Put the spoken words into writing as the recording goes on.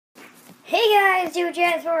Hey guys,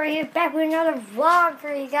 Transformer here, back with another vlog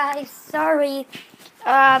for you guys. Sorry,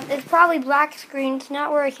 it's probably black screen, it's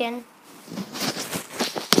not working.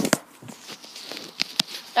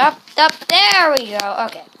 Up, there we go,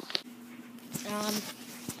 okay.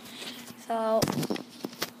 So,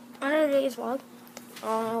 on today's vlog,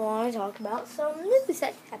 I want to talk about some news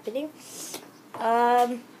that's happening.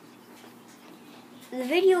 The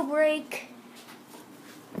video break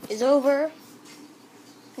is over.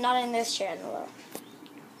 Not in this channel,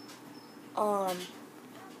 though.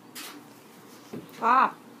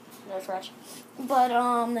 No fresh. But,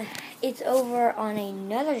 it's over on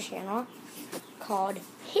another channel called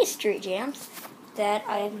History Jams that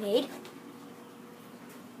I have made.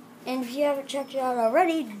 And if you haven't checked it out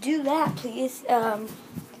already, do that, please. I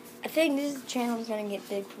think this channel is going to get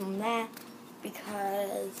big from that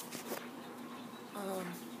because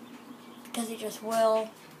it just will.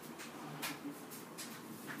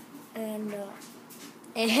 And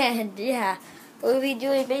yeah, we'll be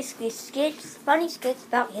doing basically skits, funny skits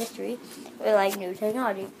about history with like new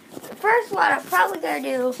technology. The first one I'm probably going to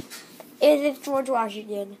do is if George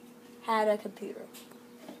Washington had a computer.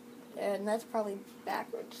 And that's probably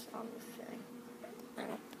backwards on the thing. I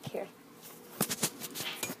don't care.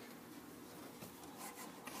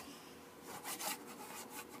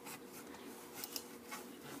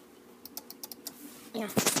 Yeah.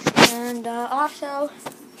 And also,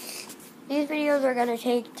 these videos are going to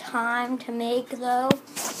take time to make, though,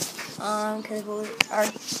 because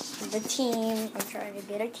the team, I'm trying to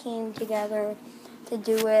get a team together to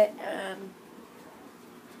do it.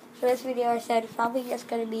 For this video, I said it's probably just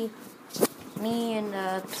going to be me and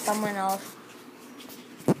someone else.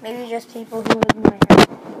 Maybe just people who live in my house,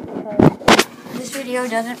 because this video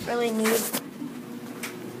doesn't really need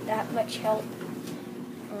that much help.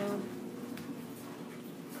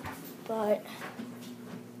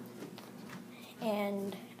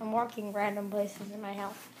 And I'm walking random places in my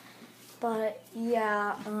house. But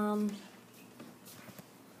yeah, that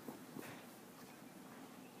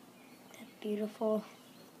beautiful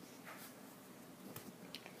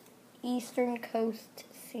eastern coast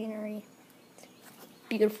scenery. It's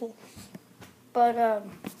beautiful. But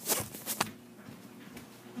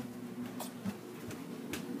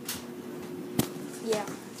yeah.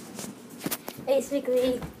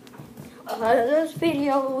 Basically, those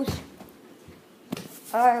videos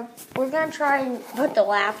we're going to try and put the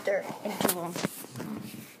laughter into them.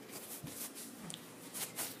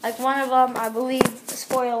 Like one of them, I believe,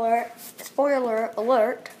 spoiler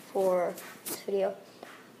alert for this video.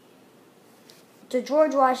 The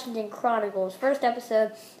George Washington Chronicles, first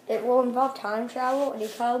episode, it will involve time travel, and he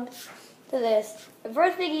comes to this. The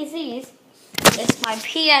first thing he sees is my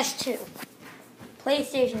PS2,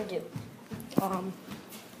 PlayStation 2.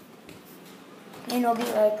 And he'll be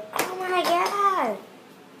like, oh my god!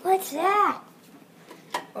 What's that?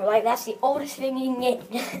 Or like, that's the oldest thing you can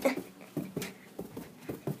get.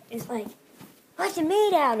 It's like, what's it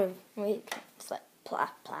made out of? It's like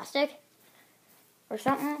plastic? Or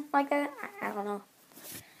something like that? I don't know.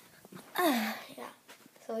 Yeah.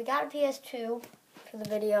 So we got a PS2 for the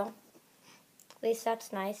video. At least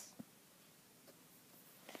that's nice.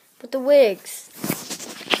 But the wigs,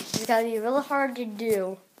 it's gotta be really hard to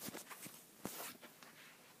do.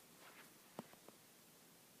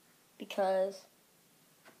 Because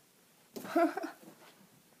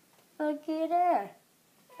looky there.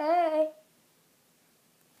 Hey.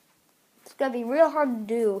 It's gonna be real hard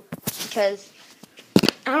to do because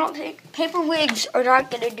I don't think paper wigs are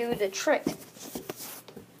not gonna do the trick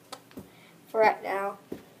for right now.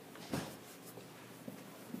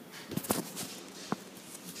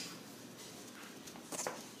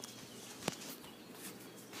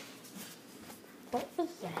 What was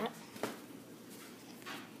that?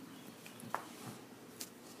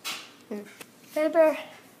 Paper.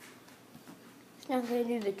 It's not going to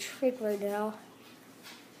do the trick right now.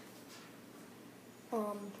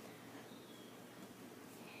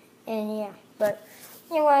 And yeah, but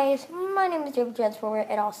anyways, my name is Transformer,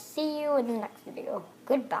 and I'll see you in the next video.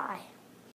 Goodbye.